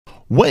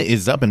What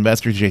is up,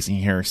 investors? Jason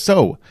here.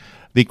 So,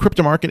 the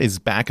crypto market is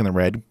back in the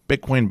red.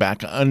 Bitcoin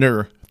back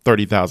under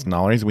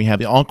 $30,000. We have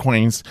the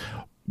altcoins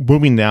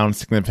moving down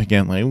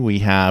significantly. We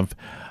have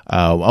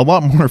a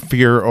lot more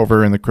fear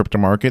over in the crypto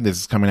market.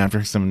 This is coming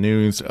after some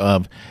news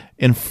of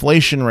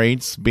inflation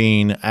rates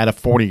being at a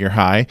 40-year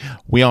high.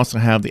 We also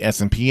have the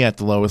S&P at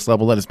the lowest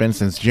level that it's been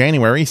since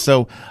January.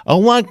 So a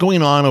lot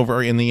going on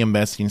over in the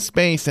investing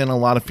space and a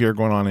lot of fear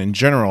going on in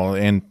general,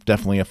 and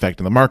definitely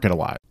affecting the market a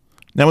lot.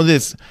 Now, with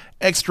this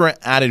extra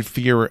added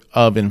fear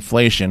of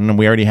inflation, and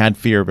we already had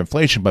fear of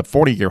inflation, but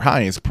 40-year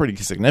high is pretty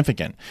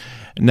significant.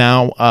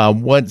 Now,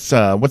 what's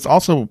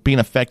also being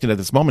affected at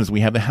this moment is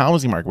we have the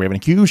housing market. We have a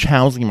huge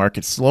housing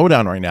market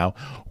slowdown right now,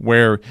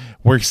 where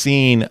we're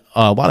seeing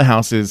a lot of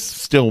houses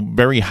still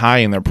very high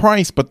in their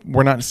price, but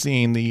we're not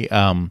seeing the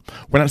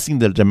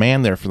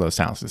demand there for those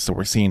houses. So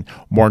we're seeing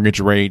mortgage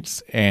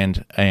rates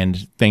and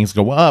things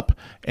go up,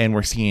 and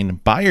we're seeing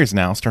buyers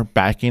now start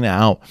backing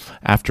out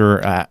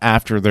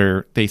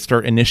after they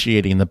start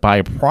initiating the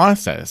buy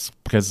process,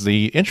 because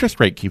the interest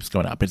rate keeps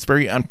going up. It's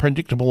very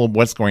unpredictable of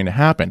what's going to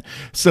happen.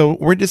 So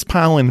we're just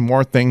piling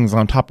more things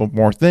on top of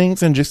more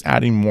things and just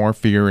adding more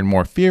fear and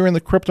more fear. And the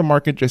crypto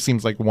market just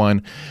seems like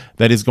one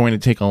that is going to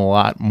take a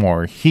lot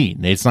more heat.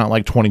 It's not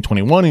like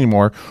 2021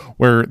 anymore,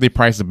 where the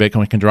price of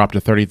Bitcoin can drop to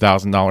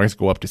 $30,000,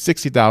 go up to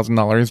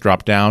 $60,000,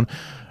 drop down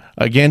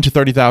again to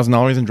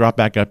 $30,000 and drop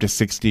back up to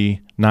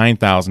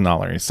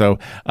 $69,000. So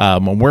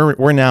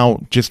we're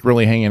now just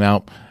really hanging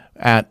out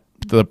at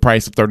the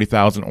price of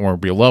 $30,000 or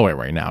below it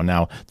right now.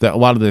 Now, a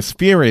lot of this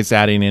fear is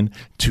adding in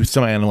to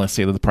some analysts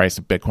say that the price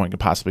of Bitcoin could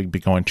possibly be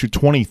going to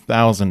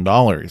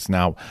 $20,000.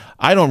 Now,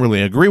 I don't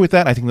really agree with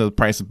that. I think that the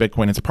price of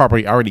Bitcoin has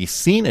probably already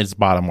seen its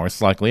bottom,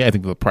 most likely. I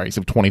think the price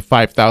of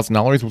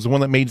 $25,000 was the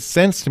one that made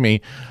sense to me.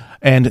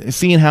 And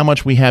seeing how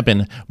much we have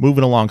been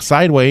moving along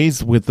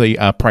sideways with the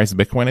price of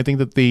Bitcoin, I think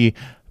that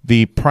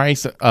the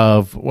price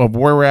of where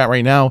we're at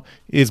right now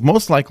is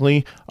most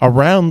likely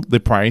around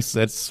the price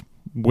that's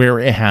where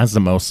it has the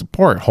most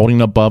support.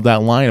 Holding above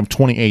that line of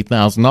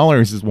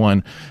 $28,000 is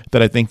one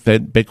that I think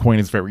that Bitcoin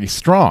is very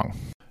strong.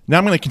 Now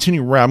I'm going to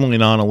continue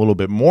rambling on a little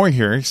bit more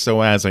here.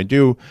 So as I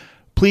do,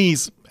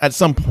 please at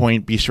some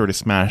point be sure to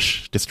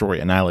smash,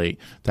 destroy, annihilate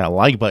that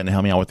like button to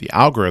help me out with the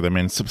algorithm,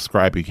 and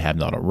subscribe if you have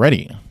not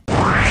already.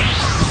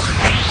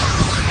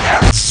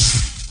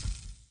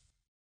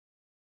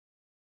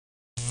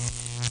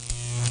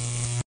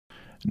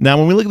 Now,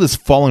 when we look at this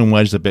falling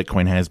wedge that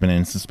Bitcoin has been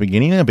in since the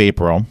beginning of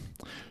April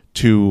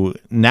to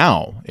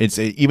now,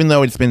 even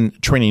though it's been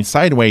trending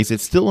sideways,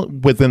 it's still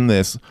within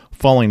this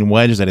falling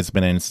wedge that it's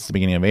been in since the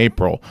beginning of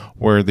April,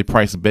 where the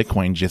price of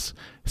Bitcoin just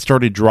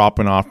started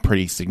dropping off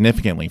pretty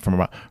significantly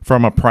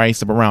from a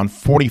price of around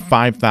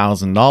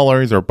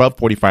 $45,000 or above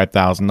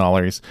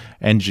 $45,000,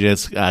 and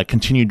just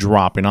continued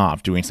dropping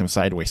off, doing some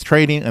sideways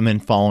trading and then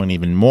falling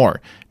even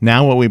more.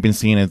 Now what we've been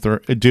seeing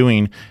it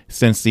doing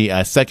since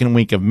the second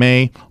week of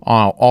May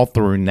all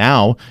through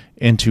now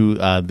into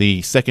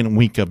the second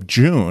week of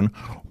June,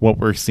 what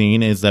we're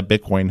seeing is that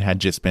Bitcoin had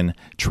just been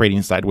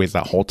trading sideways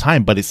that whole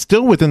time, but it's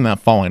still within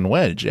that falling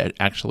wedge.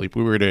 Actually, if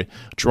we were to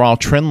draw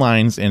trend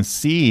lines and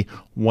see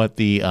what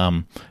the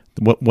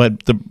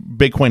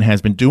Bitcoin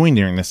has been doing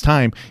during this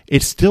time,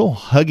 it's still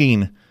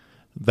hugging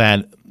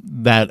that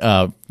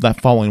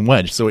falling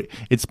wedge. So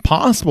it's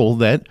possible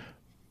that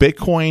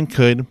Bitcoin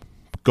could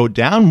go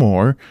down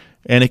more,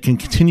 and it can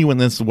continue in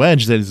this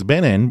wedge that it's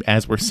been in,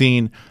 as we're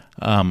seeing.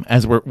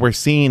 As we're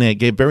seeing it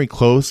get very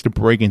close to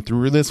breaking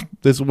through this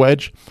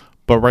wedge,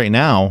 but right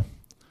now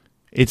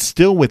it's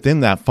still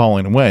within that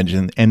falling wedge,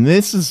 and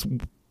this is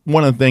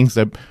one of the things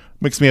that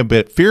makes me a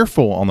bit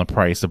fearful on the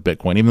price of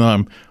Bitcoin. Even though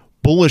I'm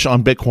bullish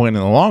on Bitcoin in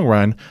the long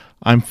run,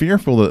 I'm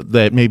fearful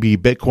that maybe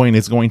Bitcoin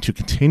is going to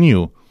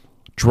continue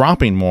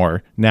dropping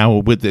more now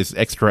with this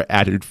extra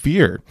added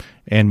fear,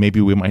 and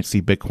maybe we might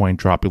see Bitcoin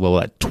drop below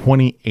that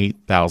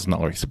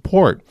 $28,000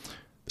 support.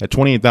 That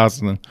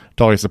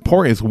 $28,000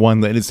 support is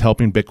one that is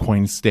helping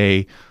Bitcoin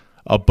stay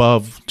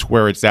above to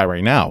where it's at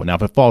right now. Now,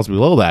 if it falls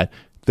below that,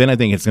 then I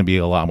think it's going to be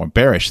a lot more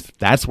bearish.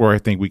 That's where I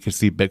think we could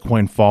see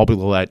Bitcoin fall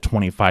below that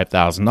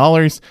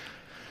 $25,000.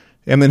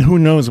 And then who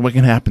knows what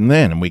can happen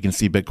then? And we can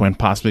see Bitcoin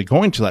possibly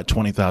going to that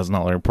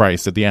 $20,000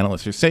 price that the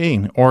analysts are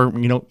saying, or,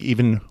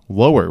 even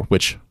lower,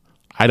 which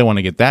I don't want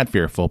to get that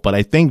fearful. But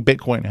I think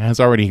Bitcoin has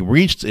already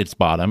reached its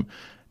bottom,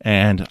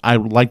 and I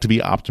would like to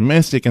be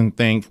optimistic and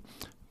think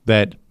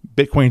that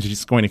Bitcoin is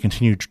just going to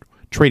continue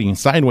trading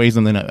sideways,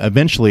 and then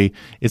eventually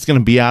it's going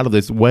to be out of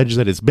this wedge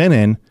that it's been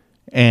in,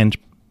 and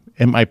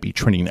it might be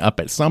trending up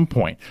at some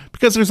point,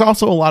 because there's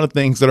also a lot of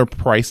things that are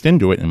priced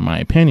into it, in my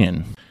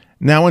opinion.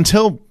 Now,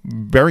 until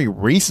very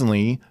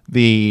recently,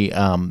 the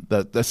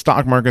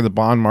stock market, the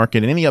bond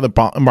market, and any other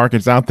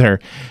markets out there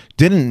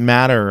didn't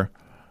matter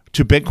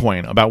to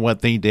Bitcoin about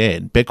what they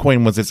did.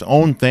 Bitcoin was its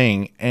own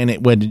thing, and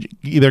it would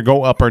either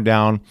go up or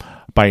down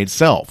by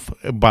itself,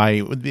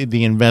 by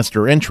the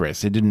investor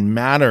interest. It didn't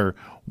matter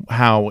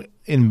how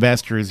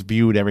investors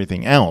viewed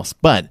everything else.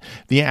 But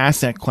the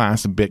asset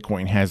class of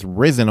Bitcoin has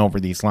risen over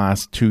these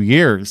last 2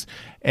 years,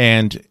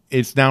 and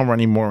it's now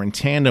running more in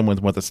tandem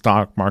with what the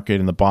stock market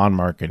and the bond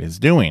market is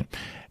doing.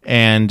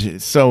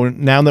 And so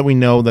now that we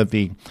know that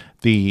the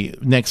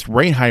next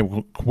rate hike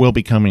will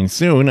be coming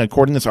soon,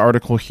 according to this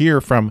article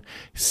here from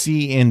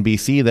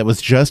CNBC that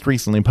was just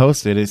recently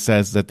posted, it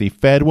says that the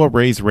Fed will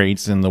raise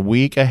rates in the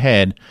week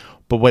ahead,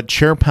 but what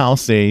Chair Powell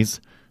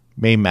says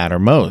may matter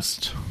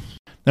most.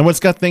 Now, what's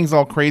got things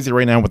all crazy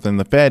right now within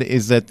the Fed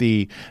is that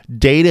the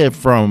data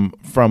from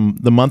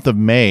the month of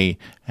May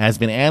has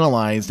been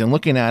analyzed, and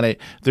looking at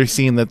it, they're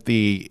seeing that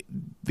the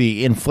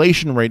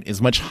inflation rate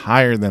is much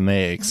higher than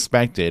they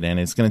expected, and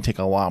it's going to take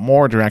a lot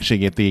more to actually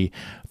get the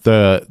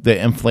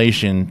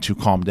inflation to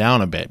calm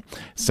down a bit.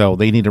 So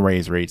they need to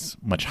raise rates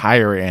much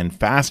higher and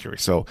faster.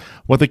 So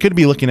what they could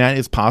be looking at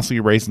is possibly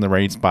raising the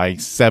rates by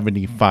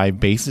 75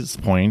 basis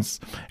points.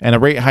 And a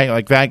rate hike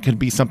like that could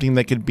be something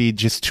that could be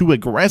just too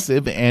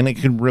aggressive, and it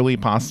could really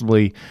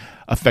possibly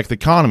affect the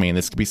economy. And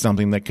this could be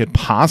something that could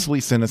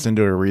possibly send us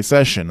into a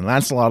recession. And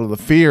that's a lot of the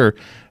fear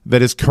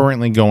that is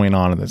currently going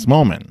on at this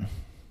moment.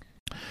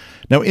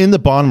 Now, in the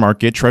bond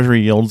market,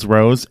 Treasury yields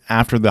rose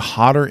after the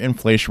hotter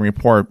inflation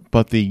report,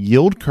 but the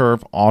yield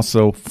curve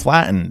also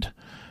flattened.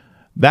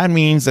 That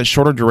means that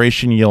shorter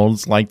duration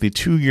yields like the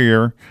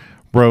 2-year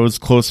rose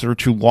closer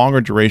to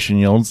longer duration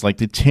yields like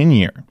the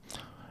 10-year.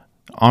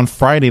 On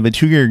Friday, the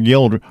 2-year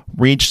yield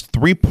reached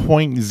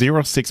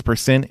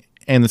 3.06%,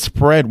 and the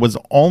spread was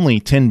only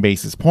 10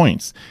 basis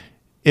points.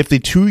 If the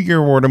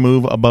 2-year were to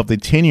move above the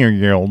 10-year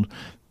yield,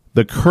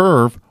 the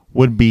curve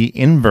would be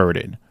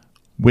inverted,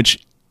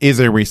 which is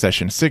a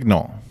recession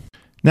signal.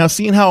 Now,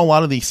 seeing how a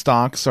lot of these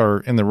stocks are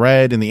in the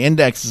red and the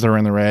indexes are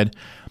in the red,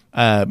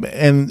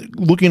 and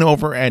looking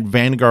over at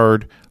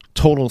Vanguard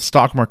Total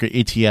Stock Market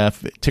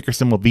ETF, ticker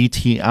symbol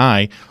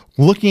VTI,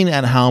 looking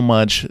at how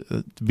much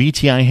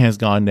VTI has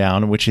gone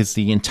down, which is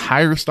the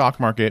entire stock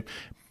market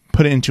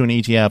put into an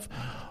ETF,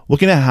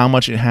 looking at how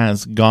much it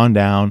has gone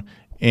down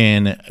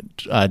in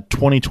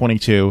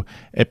 2022,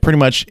 it pretty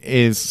much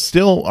is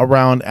still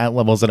around at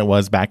levels that it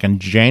was back in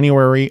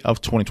January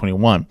of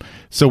 2021.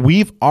 So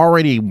we've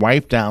already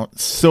wiped out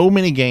so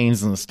many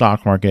gains in the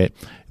stock market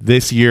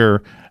this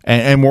year,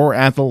 and we're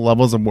at the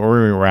levels of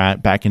where we were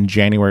at back in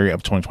January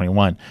of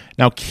 2021.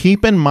 Now,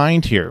 keep in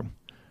mind here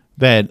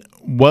that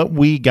what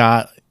we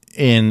got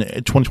in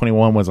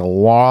 2021 was a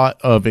lot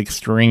of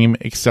extreme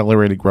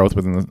accelerated growth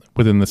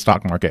within the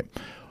stock market.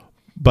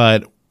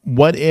 But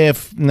what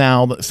if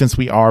now, since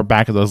we are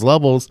back at those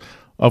levels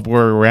of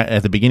where we're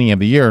at the beginning of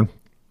the year,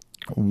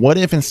 what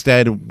if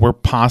instead we're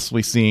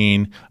possibly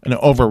seeing an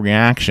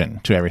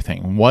overreaction to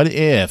everything? What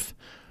if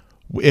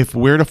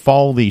we're to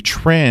follow the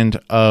trend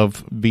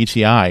of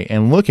VTI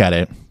and look at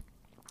it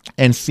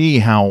and see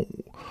how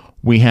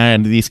we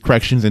had these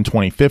corrections in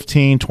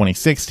 2015,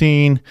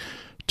 2016,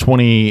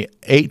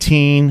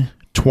 2018,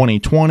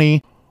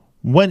 2020?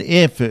 What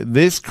if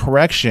this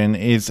correction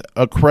is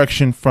a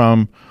correction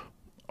from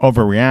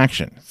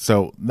overreaction?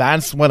 So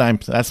that's what I'm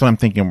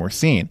thinking we're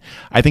seeing.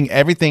 I think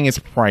everything is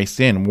priced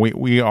in.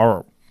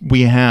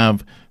 We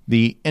have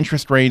the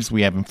interest rates,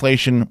 we have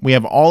inflation, we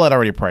have all that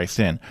already priced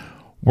in.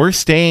 We're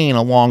staying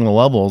along the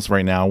levels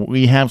right now.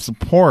 We have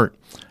support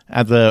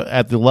at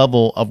the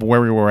level of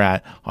where we were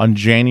at on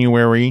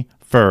January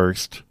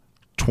 1st,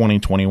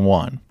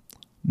 2021.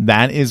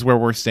 That is where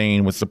we're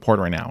staying with support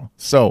right now.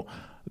 So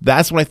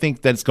that's what I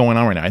think that's going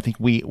on right now. I think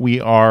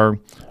we are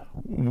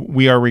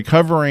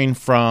recovering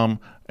from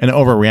an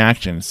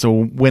overreaction.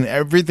 So when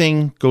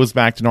everything goes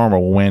back to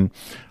normal, when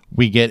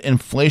we get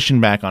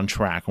inflation back on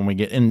track, when we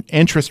get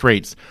interest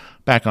rates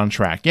back on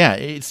track, yeah,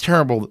 it's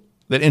terrible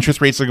that interest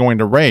rates are going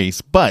to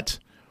raise. But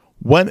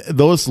what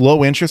those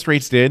low interest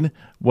rates did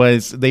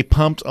was they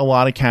pumped a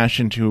lot of cash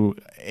into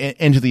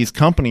these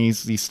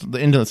companies,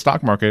 into the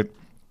stock market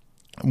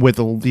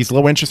with these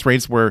low interest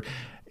rates, where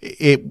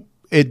it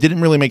didn't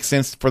really make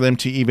sense for them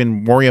to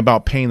even worry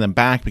about paying them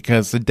back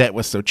because the debt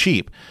was so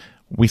cheap.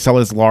 We saw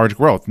this large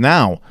growth.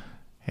 Now,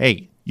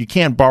 hey, you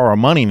can't borrow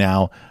money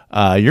now.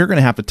 You're going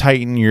to have to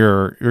tighten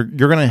you're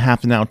going to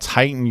have to now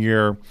tighten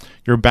your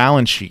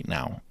balance sheet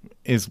now,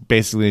 is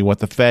basically what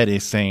the Fed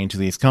is saying to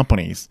these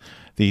companies,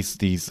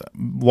 these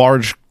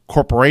large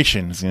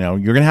corporations. You're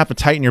going to have to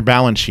tighten your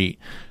balance sheet.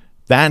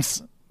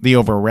 That's the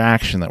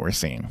overreaction that we're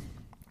seeing.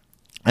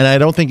 And I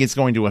don't think it's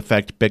going to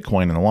affect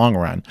Bitcoin in the long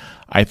run.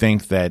 I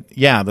think that,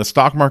 yeah, the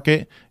stock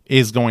market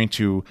is going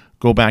to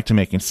go back to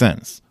making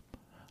sense.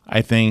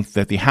 I think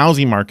that the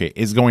housing market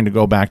is going to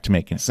go back to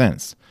making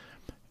sense.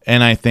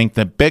 And I think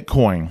that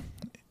Bitcoin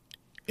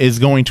is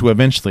going to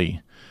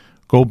eventually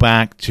go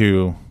back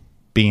to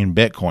being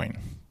Bitcoin.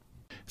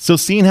 So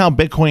seeing how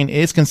Bitcoin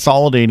is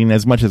consolidating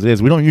as much as it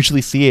is, we don't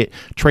usually see it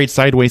trade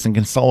sideways and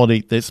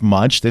consolidate this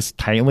much, this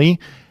tightly.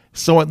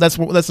 So that's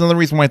another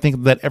reason why I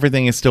think that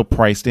everything is still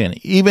priced in.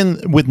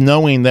 Even with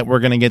knowing that we're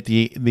going to get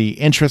the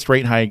interest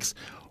rate hikes,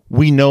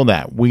 we know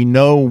that. We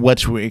know what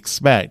to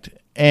expect.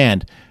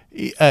 And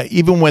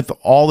even with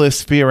all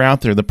this fear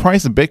out there, the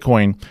price of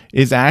Bitcoin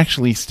is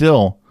actually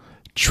still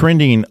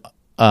trending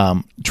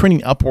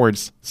trending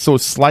upwards so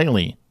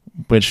slightly,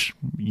 which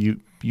you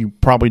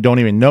probably don't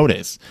even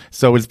notice.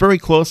 So it's very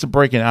close to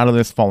breaking out of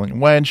this falling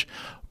wedge.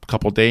 A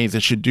couple days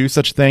it should do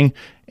such a thing.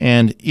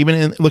 And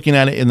even looking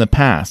at it in the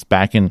past,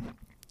 back in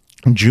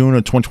June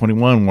of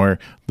 2021, where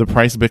the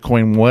price of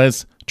Bitcoin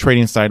was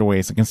trading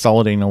sideways and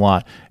consolidating a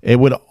lot, it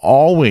would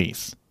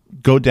always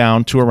go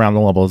down to around the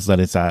levels that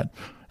it's at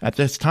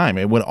this time.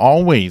 It would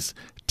always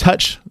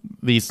touch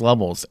these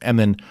levels and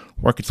then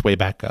work its way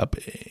back up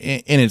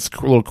in its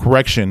little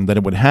correction that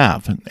it would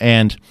have.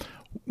 And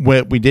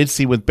what we did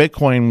see with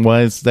Bitcoin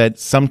was that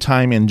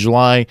sometime in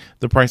July,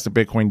 the price of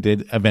Bitcoin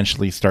did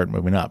eventually start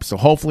moving up. So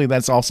hopefully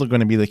that's also going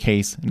to be the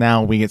case.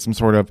 Now we get some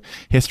sort of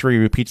history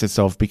repeats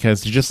itself,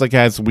 because just like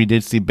as we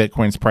did see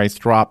Bitcoin's price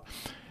drop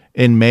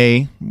in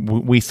May,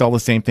 we saw the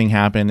same thing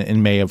happen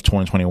in May of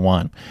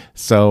 2021.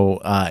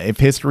 So if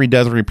history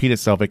does repeat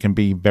itself, it can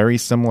be very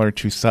similar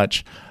to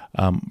such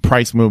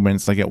price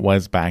movements like it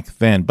was back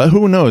then. But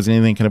who knows?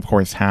 Anything can, of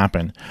course,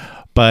 happen.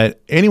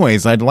 But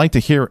anyways, I'd like to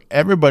hear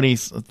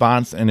everybody's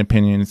thoughts and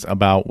opinions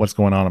about what's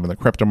going on in the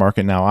crypto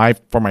market. Now,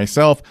 for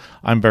myself,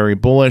 I'm very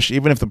bullish.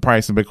 Even if the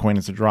price of Bitcoin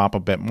is to drop a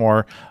bit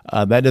more,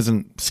 that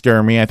doesn't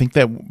scare me. I think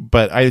that,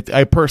 but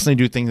I personally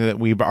do think that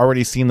we've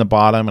already seen the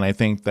bottom. And I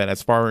think that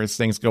as far as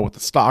things go with the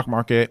stock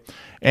market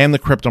and the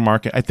crypto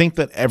market, I think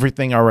that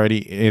everything already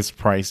is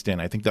priced in.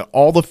 I think that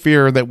all the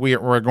fear that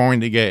we're going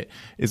to get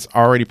is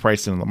already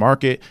priced in the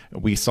market.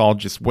 We saw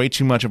just way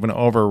too much of an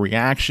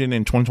overreaction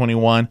in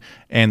 2021,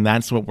 and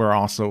that's what we're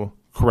also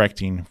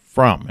correcting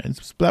from.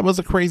 That was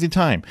a crazy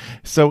time.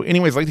 So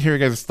anyways, I'd like to hear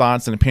your guys'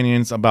 thoughts and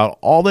opinions about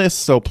all this.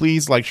 So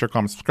please like, share,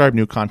 comment, subscribe.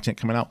 New content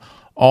coming out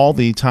all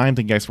the time.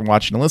 Thank you guys for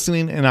watching and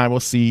listening, and I will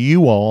see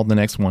you all in the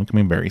next one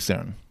coming very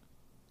soon.